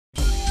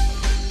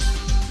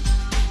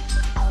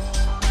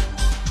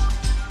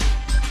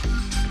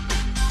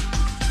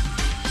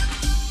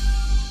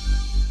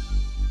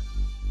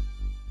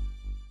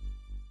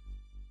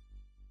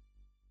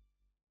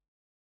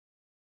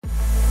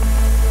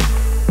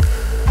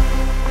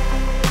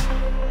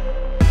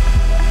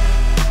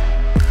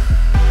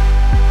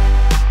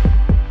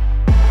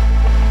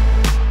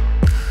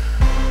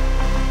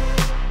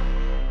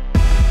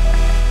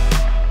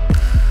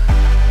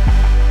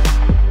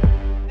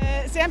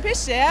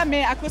cher,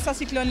 mais à cause de ce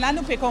cyclone-là,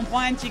 nous pouvons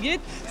comprendre un petit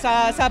guide.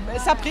 Ça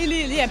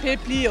prix un peu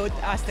plus haut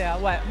à cette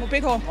heure. Ouais, nous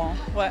pouvons comprendre.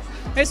 Ouais.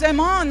 Mais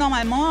seulement,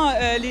 normalement,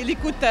 les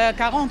coûtent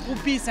 40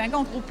 roupies,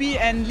 50 roupies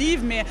un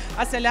livre, mais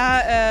à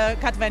cela,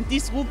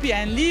 90 roupies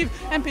un livre,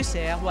 un peu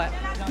cher. Ouais.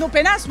 Nous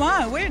peinons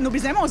soin, oui, nous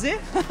besoin manger.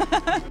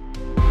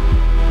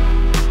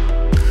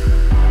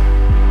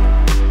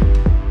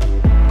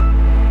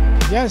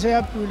 Bien, c'est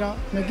un peu là.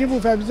 Mais qui vous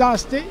fait bien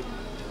acheter,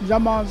 bien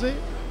manger,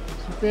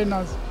 super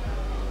naze.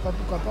 Pas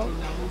pourquoi pas.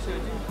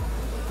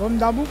 Comme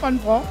d'abord, pas de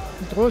prend.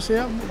 C'est trop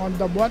cher, on rentre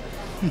dans la boîte.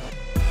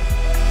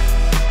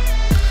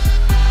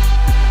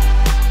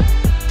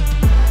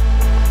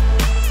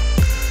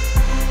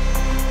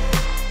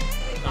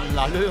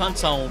 La lue vend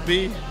 100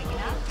 roupies,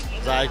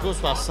 les haricots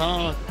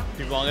 60,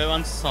 puis vont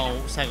vendre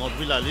 150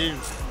 roupies la livre.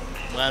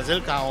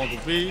 Brésil 40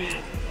 roupies,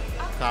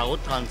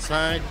 carottes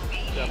 35.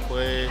 Et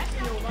après,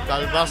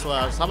 calebasse,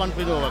 ça va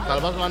prix de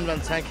calebasse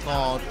 25,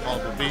 30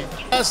 roupies.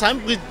 C'est un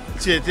prix de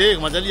tiété,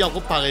 comment dire, il y a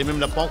encore pareil, même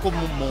là, pas encore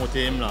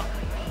monté.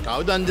 Quand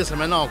on donne des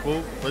semaines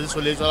encore, on va sur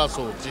la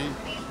sortie,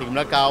 et comme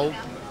là, quand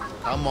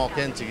on manque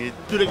un ticket,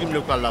 tous les légumes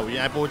locaux là, oui,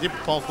 importés,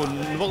 pas encore,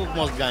 nous va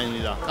commencer à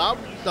gagner là. Quand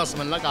dans la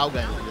semaine là, quand on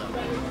gagne là.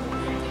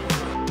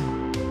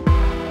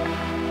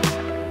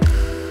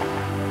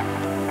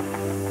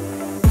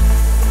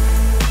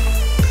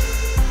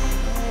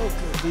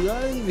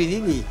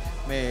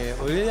 Mais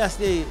au lieu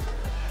d'acheter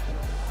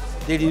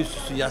des livres,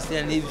 acheter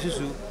un livre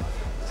sous.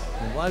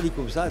 On va aller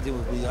comme ça,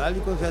 on va aller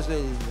comme ça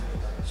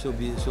sur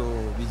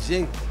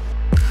budget.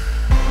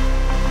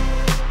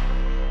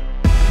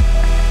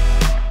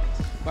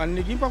 Les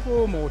légumes pas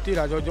pour monter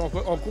là,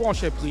 encore en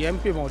chef prix,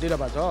 peut vendre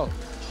là-bas.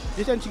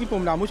 C'est un petit peu pour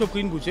la mouche au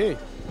prix de boucher.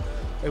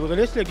 Et vous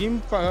laissez les légumes,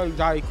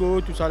 les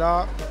haricots, tout ça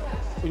là,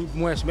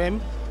 moins même.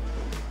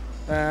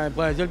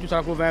 Brésil, tout ça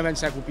là pour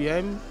 20-25 roupies.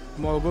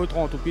 Morgo,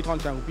 30 roupies,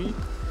 35 roupies.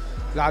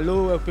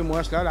 L'alo, un peu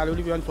moins là, l'alo,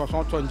 il vient de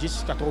 60,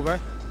 70, 80.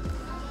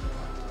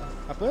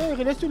 Après,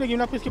 il reste tous les légumes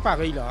là presque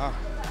pareil là.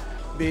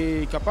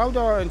 Mais capable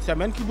d'une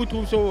semaine qui vous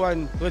trouve sur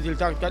un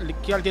résultat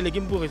qui a des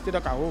légumes pour rester dans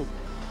le carreau.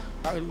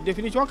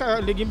 Définition,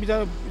 les légumes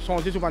sont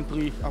souvent de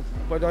prix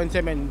dans une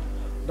semaine.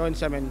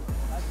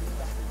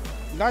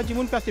 Là, du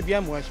monde passe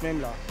bien moins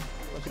même là.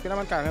 C'est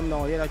pas carrément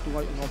non, il y a tout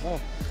comprend.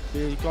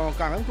 Et quand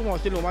carrément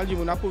commencer normal, du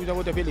monde a pour vous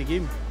avoir des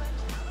légumes.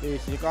 Et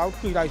c'est grave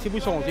que là ici vous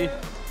changez.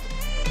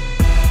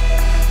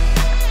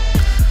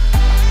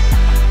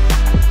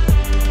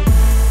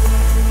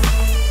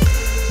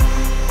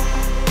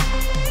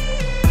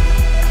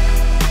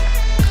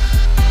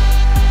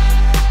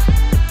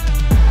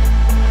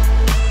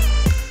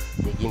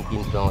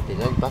 Planté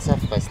là, il passe à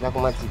fraîche là,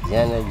 comment tu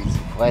viens, il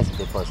est fraîche,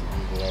 c'est parce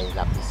qu'il y a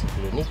la pluie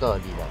cyclonique là.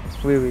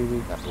 Oui, oui,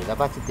 oui. La pluie là,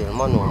 c'est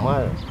tellement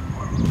normal.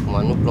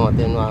 Comment nous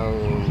planter, nous avons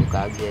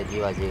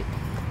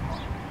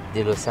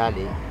de l'eau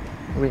salée.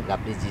 Oui. La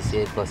pluie d'ici,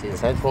 parce que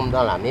ça forme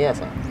dans la mer,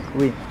 ça.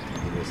 Oui. De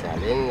l'eau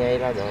salée, il y a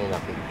là-dedans, il a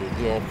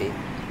fait un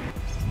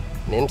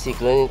peu. Même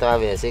cyclone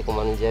traversé,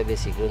 comment nous dire, les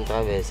cyclones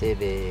traversés,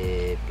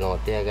 les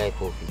planteurs ils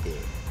profiter.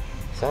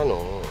 Ça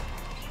non.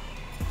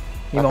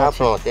 Pas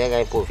planteurs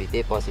ils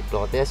profiter parce que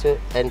planteurs sur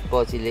une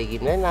partie des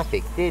légumes là,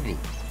 affecté lui.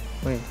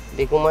 Oui.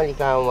 Mais comment les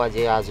cas on va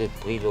dire à ce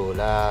prix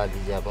là,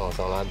 déjà bon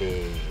ça va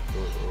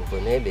vous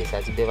connaissez, ça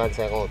c'est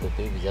 25 euros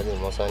puis déjà de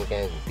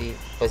 75 puis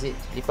parce que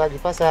il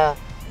pas ça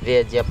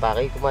veut dire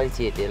pareil comment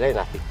il était là, il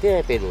affecté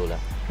un peu l'eau là.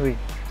 Oui.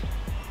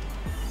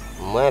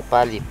 Moi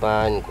pas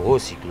une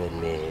grosse cyclone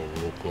mais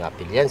nous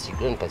appelons un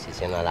cyclone parce que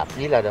c'est dans la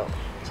pluie là-dedans,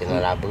 c'est dans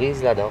la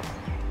brise là-dedans.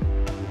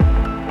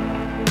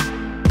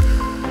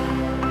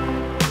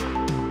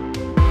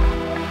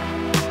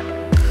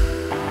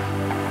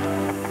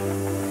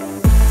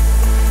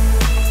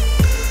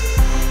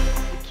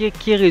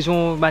 Qui est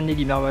raison les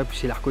légumes va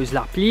pousser la cause de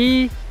la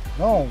pluie?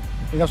 Non,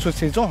 il y a cette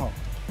saison.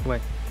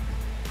 Ouais.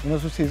 Il y a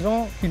cette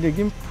saison, les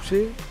légumes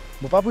poussés,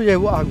 bon pas pour y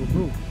avoir à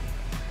goût.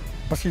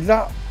 Parce que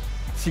là,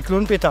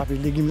 cyclone peut taper, les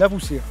légumes là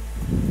pousser.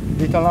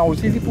 Les temps là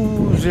aussi, il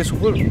pour jouer sur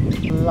eux.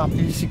 La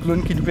pluie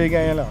cyclone qui nous peut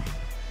gagner là,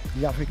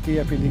 il a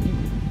affecté un peu les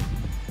légumes.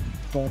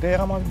 Donc, c'est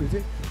vraiment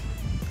baisé.